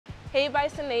Hey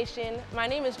Bison Nation, my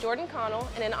name is Jordynn Connell,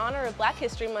 and in honor of Black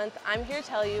History Month, I'm here to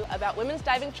tell you about women's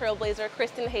diving trailblazer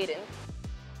Kristen Hayden.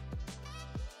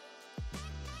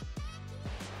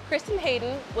 Kristen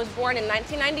Hayden was born in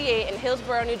 1998 in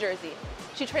Hillsborough, New Jersey.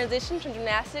 She transitioned from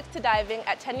gymnastics to diving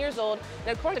at 10 years old,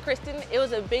 and according to Kristen, it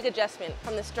was a big adjustment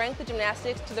from the strength of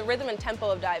gymnastics to the rhythm and tempo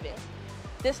of diving.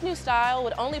 This new style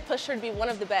would only push her to be one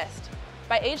of the best.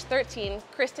 By age 13,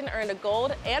 Kristen earned a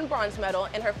gold and bronze medal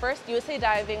in her first USA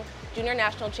Diving Junior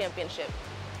National Championship.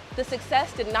 The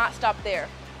success did not stop there,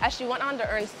 as she went on to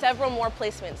earn several more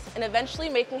placements and eventually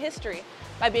making history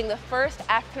by being the first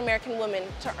African-American woman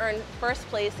to earn first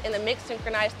place in the mixed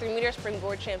synchronized 3-meter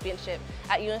springboard championship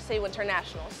at USA Winter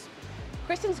Nationals.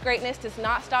 Kristen's greatness does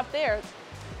not stop there.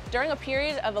 During a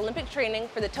period of Olympic training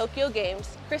for the Tokyo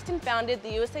Games, Kristen founded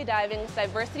the USA Diving's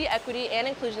Diversity, Equity, and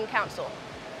Inclusion Council.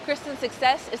 Kristen's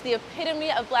success is the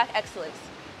epitome of Black excellence.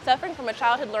 Suffering from a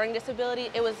childhood learning disability,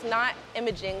 it was not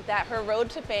imaging that her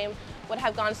road to fame would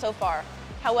have gone so far.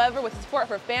 However, with the support of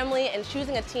her family and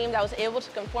choosing a team that was able to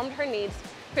conform to her needs,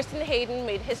 Kristen Hayden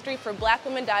made history for Black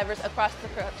women divers across the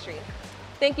country.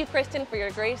 Thank you, Kristen, for your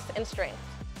grace and strength.